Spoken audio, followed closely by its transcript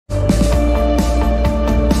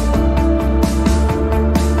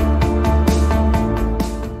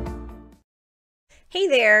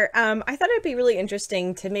there. I thought it'd be really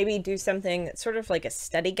interesting to maybe do something that's sort of like a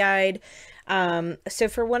study guide. So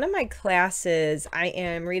for one of my classes, I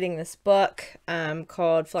am reading this book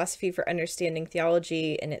called Philosophy for Understanding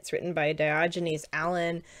Theology, and it's written by Diogenes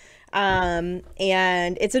Allen.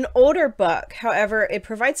 And it's an older book. However, it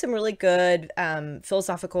provides some really good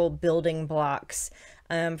philosophical building blocks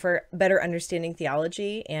for better understanding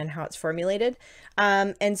theology and how it's formulated.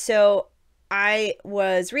 And so I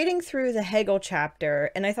was reading through the Hegel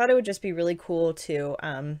chapter, and I thought it would just be really cool to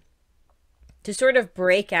sort of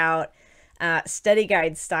break out study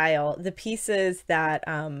guide style the pieces that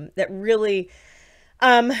that really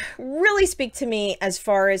speak to me as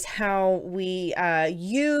far as how we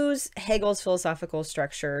use Hegel's philosophical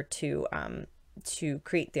structure to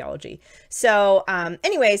create theology. So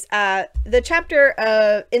anyways, the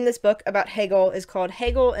chapter in this book about Hegel is called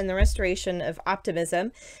Hegel and the Restoration of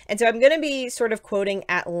Optimism. And so I'm going to be sort of quoting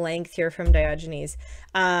at length here from Diogenes.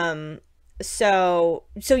 So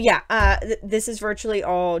yeah, this is virtually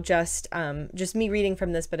all just me reading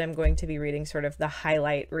from this, but I'm going to be reading sort of the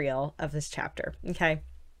highlight reel of this chapter. Okay.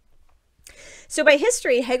 So by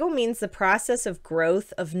history, Hegel means the process of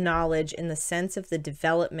growth of knowledge in the sense of the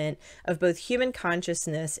development of both human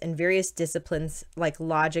consciousness and various disciplines like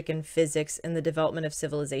logic and physics and the development of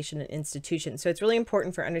civilization and institutions. So it's really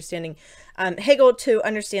important for understanding Hegel to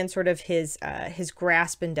understand sort of his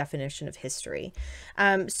grasp and definition of history.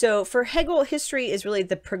 So for Hegel, history is really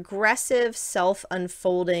the progressive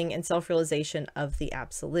self-unfolding and self-realization of the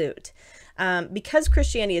absolute. Because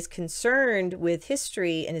Christianity is concerned with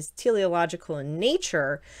history and is teleological in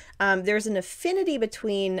nature, there's an affinity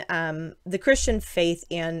between the Christian faith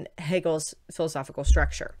and Hegel's philosophical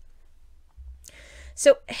structure.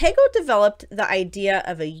 So Hegel developed the idea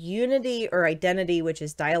of a unity or identity which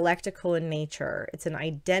is dialectical in nature. It's an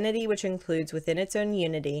identity which includes within its own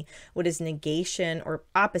unity what is negation or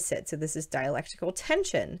opposite. So this is dialectical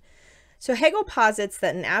tension. So Hegel posits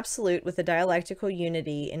that an absolute with a dialectical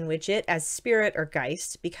unity in which it, as spirit or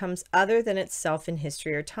Geist, becomes other than itself in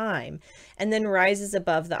history or time, and then rises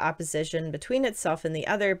above the opposition between itself and the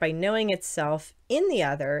other by knowing itself in the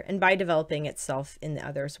other and by developing itself in the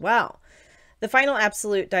other as well. The final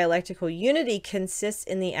absolute dialectical unity consists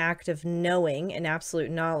in the act of knowing an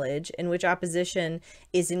absolute knowledge, in which opposition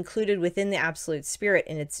is included within the absolute spirit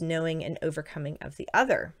in its knowing and overcoming of the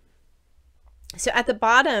other. So at the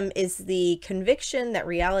bottom is the conviction that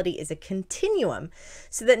reality is a continuum,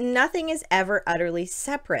 so that nothing is ever utterly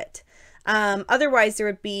separate. Otherwise,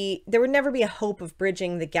 there would never be a hope of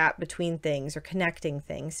bridging the gap between things or connecting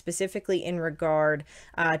things, specifically in regard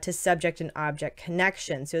to subject and object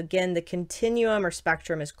connection. So again, the continuum or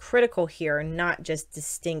spectrum is critical here, not just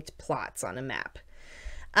distinct plots on a map.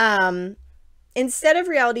 Instead of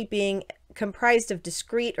reality being comprised of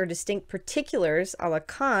discrete or distinct particulars a la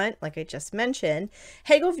Kant, like I just mentioned,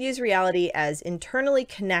 Hegel views reality as internally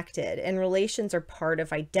connected, and relations are part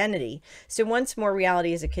of identity. So once more,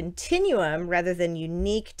 reality is a continuum rather than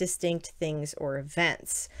unique, distinct things or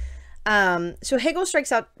events. So Hegel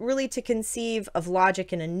strikes out really to conceive of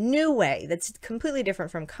logic in a new way that's completely different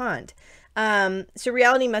from Kant. So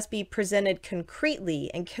reality must be presented concretely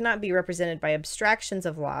and cannot be represented by abstractions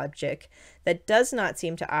of logic that does not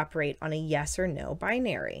seem to operate on a yes or no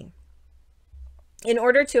binary. In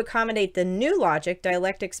order to accommodate the new logic,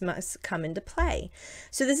 dialectics must come into play.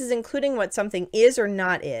 So this is including what something is or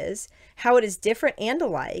not is, how it is different and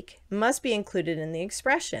alike, must be included in the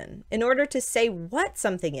expression. In order to say what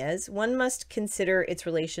something is, one must consider its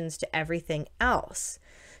relations to everything else.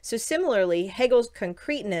 So similarly, Hegel's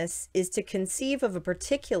concreteness is to conceive of a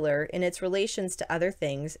particular in its relations to other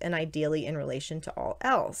things and ideally in relation to all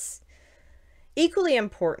else. Equally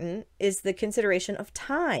important is the consideration of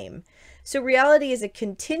time. So reality is a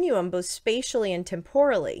continuum both spatially and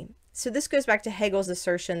temporally. So this goes back to Hegel's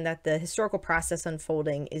assertion that the historical process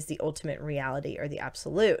unfolding is the ultimate reality or the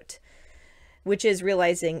absolute, which is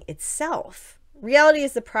realizing itself. Reality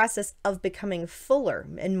is the process of becoming fuller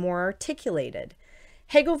and more articulated.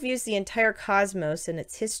 Hegel views the entire cosmos and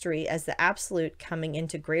its history as the absolute coming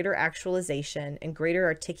into greater actualization and greater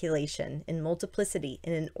articulation in multiplicity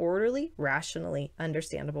in an orderly, rationally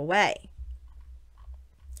understandable way.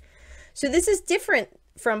 So this is different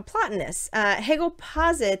from Plotinus. Hegel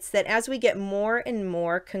posits that as we get more and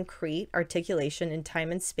more concrete articulation in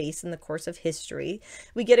time and space in the course of history,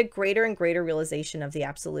 we get a greater and greater realization of the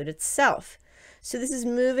absolute itself. So this is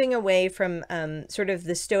moving away from sort of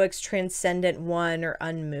the Stoics' transcendent one or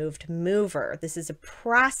unmoved mover. This is a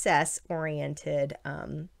process-oriented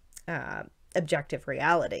objective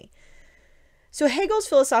reality. So Hegel's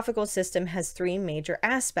philosophical system has three major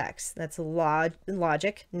aspects. That's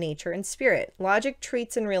logic, nature, and spirit. Logic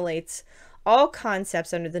treats and relates all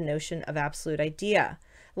concepts under the notion of absolute idea.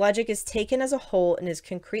 Logic is taken as a whole and is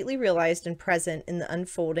concretely realized and present in the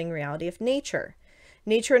unfolding reality of nature.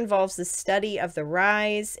 Nature involves the study of the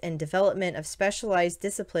rise and development of specialized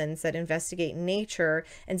disciplines that investigate nature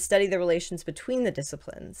and study the relations between the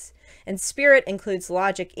disciplines. And spirit includes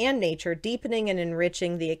logic and nature, deepening and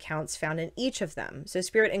enriching the accounts found in each of them. So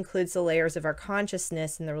spirit includes the layers of our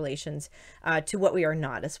consciousness and the relations to what we are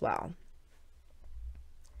not as well.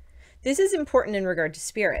 This is important in regard to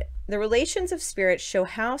spirit. The relations of spirit show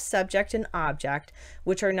how subject and object,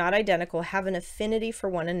 which are not identical, have an affinity for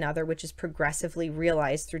one another, which is progressively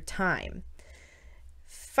realized through time.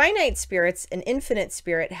 Finite spirits and infinite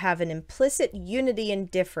spirit have an implicit unity and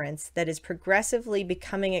difference that is progressively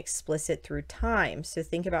becoming explicit through time. So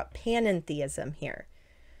think about panentheism here.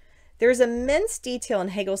 There is immense detail in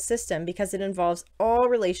Hegel's system because it involves all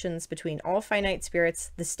relations between all finite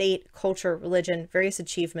spirits, the state, culture, religion, various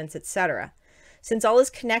achievements, etc. Since all is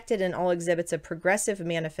connected and all exhibits a progressive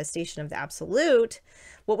manifestation of the absolute,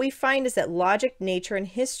 what we find is that logic, nature, and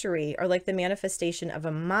history are like the manifestation of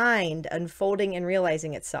a mind unfolding and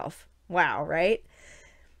realizing itself. Wow, right?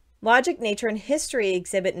 Logic, nature, and history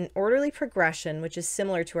exhibit an orderly progression which is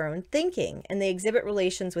similar to our own thinking, and they exhibit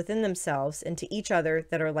relations within themselves and to each other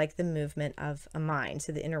that are like the movement of a mind,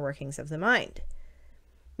 so the inner workings of the mind.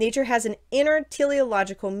 Nature has an inner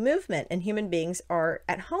teleological movement, and human beings are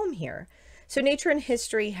at home here. So nature and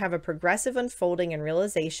history have a progressive unfolding and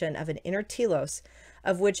realization of an inner telos,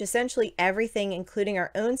 of which essentially everything, including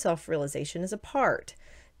our own self-realization, is a part.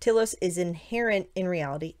 Telos is inherent in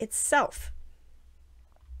reality itself.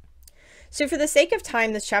 So for the sake of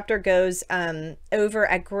time, this chapter goes over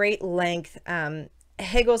at great length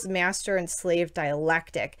Hegel's master and slave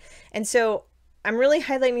dialectic. And so I'm really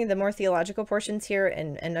highlighting the more theological portions here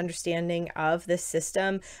and understanding of this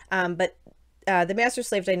system. But the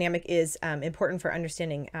master-slave dynamic is important for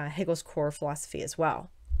understanding Hegel's core philosophy as well.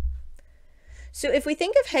 So if we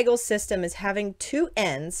think of Hegel's system as having two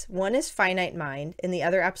ends, one is finite mind and the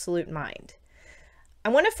other absolute mind. I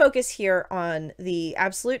want to focus here on the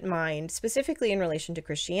absolute mind, specifically in relation to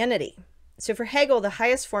Christianity. So for Hegel, the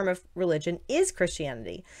highest form of religion is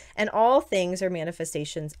Christianity, and all things are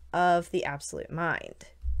manifestations of the absolute mind.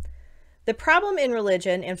 The problem in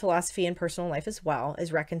religion and philosophy and personal life as well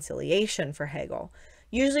is reconciliation for Hegel.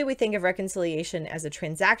 Usually we think of reconciliation as a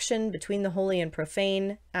transaction between the holy and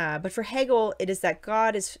profane, but for Hegel, it is that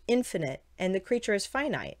God is infinite and the creature is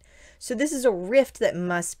finite. So this is a rift that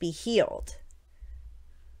must be healed.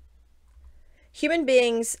 Human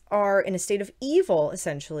beings are in a state of evil,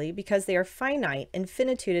 essentially, because they are finite, and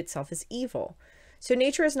finitude itself is evil. So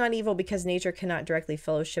nature is not evil because nature cannot directly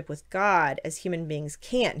fellowship with God as human beings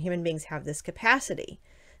can. Human beings have this capacity,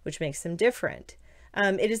 which makes them different.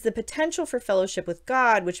 It is the potential for fellowship with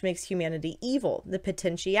God which makes humanity evil, the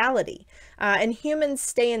potentiality. And humans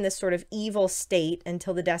stay in this sort of evil state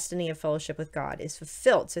until the destiny of fellowship with God is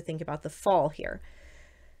fulfilled. So think about the fall here.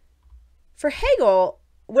 For Hegel,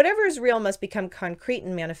 whatever is real must become concrete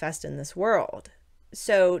and manifest in this world.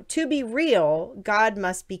 So to be real, God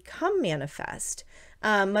must become manifest,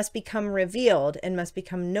 must become revealed, and must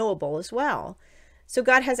become knowable as well. So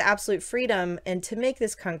God has absolute freedom, and to make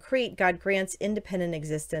this concrete, God grants independent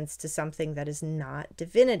existence to something that is not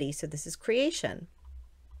divinity. So this is creation.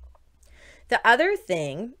 The other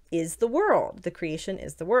thing is the world. The creation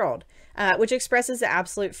is the world, which expresses the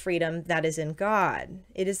absolute freedom that is in God.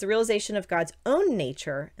 It is the realization of God's own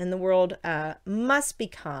nature, and the world must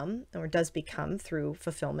become, or does become through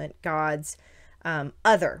fulfillment, God's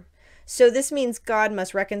other. So this means God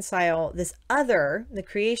must reconcile this other, the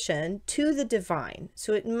creation, to the divine.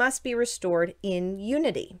 So it must be restored in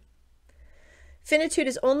unity. Finitude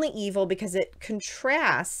is only evil because it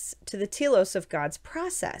contrasts to the telos of God's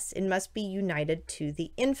process. It must be united to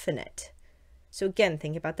the infinite. So again,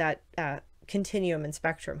 think about that continuum and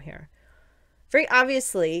spectrum here. Very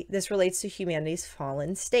obviously, this relates to humanity's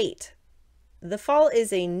fallen state. The fall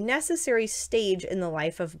is a necessary stage in the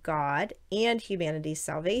life of God and humanity's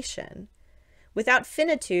salvation. Without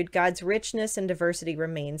finitude, God's richness and diversity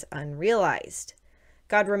remains unrealized.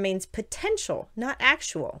 God remains potential, not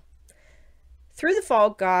actual. Through the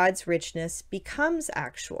fall, God's richness becomes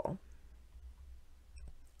actual.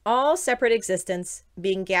 All separate existence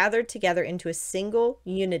being gathered together into a single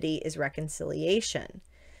unity is reconciliation.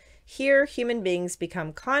 Here, human beings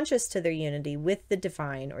become conscious to their unity with the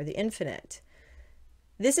divine or the infinite.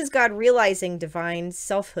 This is God realizing divine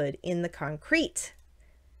selfhood in the concrete.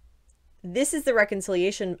 This is the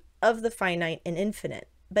reconciliation of the finite and infinite.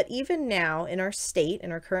 But even now, in our state,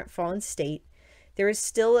 in our current fallen state, there is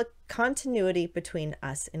still a continuity between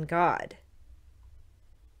us and God.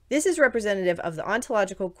 This is representative of the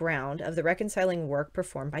ontological ground of the reconciling work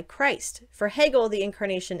performed by Christ. For Hegel, the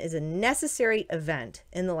incarnation is a necessary event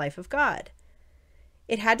in the life of God.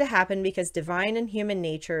 It had to happen because divine and human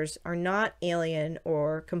natures are not alien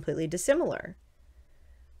or completely dissimilar.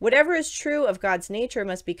 Whatever is true of God's nature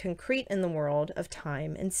must be concrete in the world of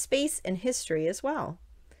time and space and history as well.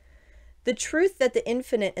 The truth that the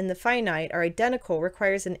infinite and the finite are identical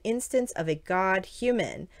requires an instance of a God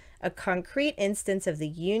human, a concrete instance of the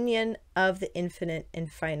union of the infinite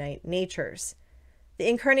and finite natures. The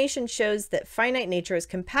incarnation shows that finite nature is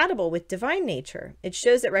compatible with divine nature. It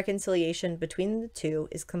shows that reconciliation between the two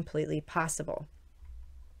is completely possible.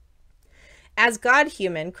 As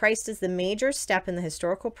God-human, Christ is the major step in the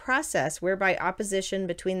historical process whereby opposition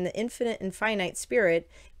between the infinite and finite spirit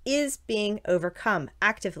is being overcome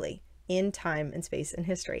actively in time and space and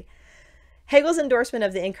history. Hegel's endorsement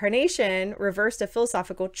of the incarnation reversed a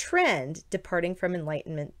philosophical trend departing from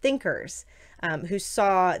Enlightenment thinkers who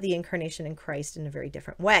saw the incarnation in Christ in a very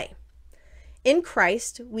different way. In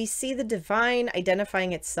Christ, we see the divine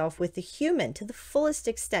identifying itself with the human to the fullest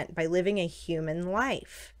extent by living a human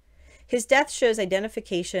life. His death shows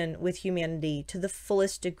identification with humanity to the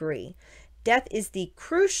fullest degree. Death is the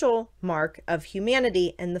crucial mark of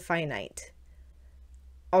humanity and the finite.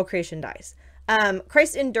 All creation dies.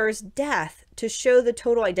 Christ endures death to show the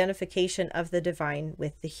total identification of the divine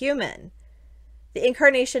with the human. The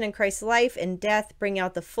incarnation in Christ's life and death bring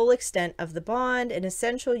out the full extent of the bond and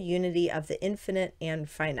essential unity of the infinite and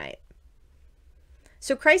finite.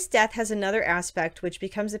 So Christ's death has another aspect which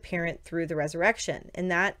becomes apparent through the resurrection, and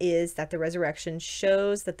that is that the resurrection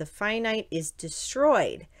shows that the finite is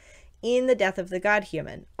destroyed in the death of the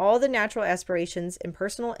God-human. All the natural aspirations and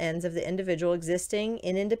personal ends of the individual existing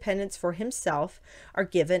in independence for himself are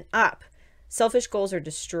given up. Selfish goals are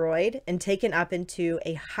destroyed and taken up into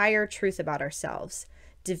a higher truth about ourselves.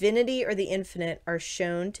 Divinity or the infinite are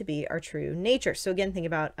shown to be our true nature. So again, think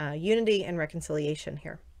about unity and reconciliation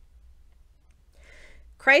here.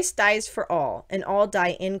 Christ dies for all, and all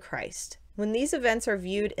die in Christ. When these events are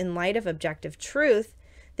viewed in light of objective truth,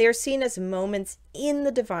 they are seen as moments in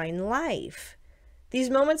the divine life.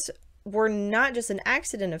 These moments were not just an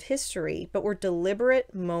accident of history, but were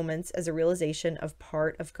deliberate moments as a realization of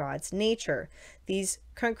part of God's nature. These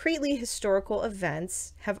concretely historical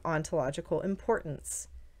events have ontological importance.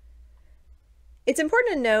 It's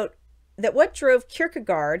important to note that what drove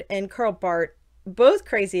Kierkegaard and Karl Barth both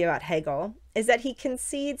crazy about Hegel is that he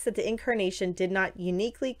concedes that the incarnation did not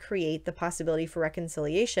uniquely create the possibility for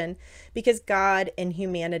reconciliation because God and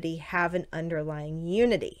humanity have an underlying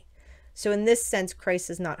unity. So in this sense, Christ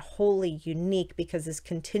is not wholly unique because this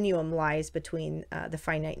continuum lies between the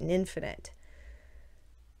finite and infinite.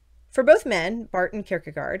 For both men, Barth and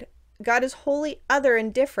Kierkegaard, God is wholly other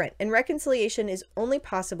and different, and reconciliation is only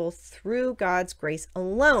possible through God's grace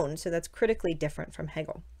alone. So that's critically different from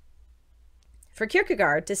Hegel. For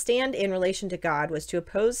Kierkegaard, to stand in relation to God was to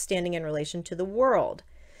oppose standing in relation to the world.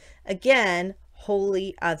 Again,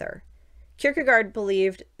 wholly other. Kierkegaard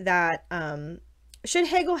believed that should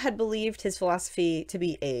Hegel had believed his philosophy to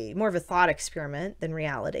be more of a thought experiment than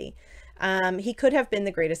reality, he could have been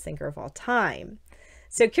the greatest thinker of all time.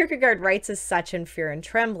 So Kierkegaard writes as such in Fear and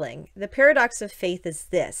Trembling. The paradox of faith is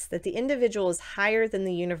this, that the individual is higher than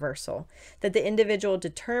the universal, that the individual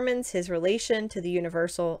determines his relation to the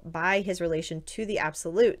universal by his relation to the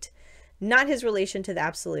absolute, not his relation to the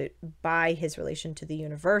absolute by his relation to the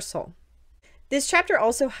universal. This chapter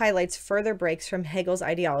also highlights further breaks from Hegel's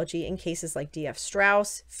ideology in cases like D.F.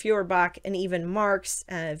 Strauss, Feuerbach, and even Marx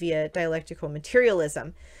via dialectical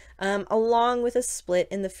materialism, along with a split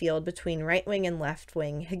in the field between right-wing and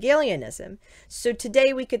left-wing Hegelianism. So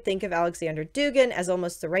today we could think of Alexander Dugin as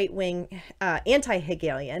almost the right-wing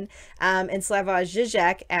anti-Hegelian, and Slavoj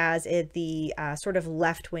Žižek as the sort of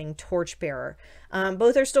left-wing torchbearer.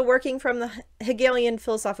 Both are still working from the Hegelian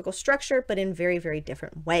philosophical structure, but in very, very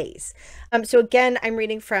different ways. So again, I'm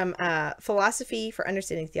reading from Philosophy for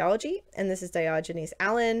Understanding Theology, and this is Diogenes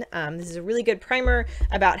Allen. This is a really good primer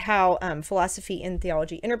about how philosophy and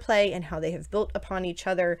theology interplay and how they have built upon each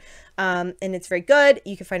other. And it's very good.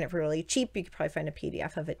 You can find it for really cheap. You could probably find a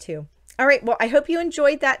PDF of it too. All right, well, I hope you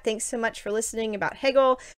enjoyed that. Thanks so much for listening about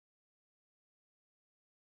Hegel.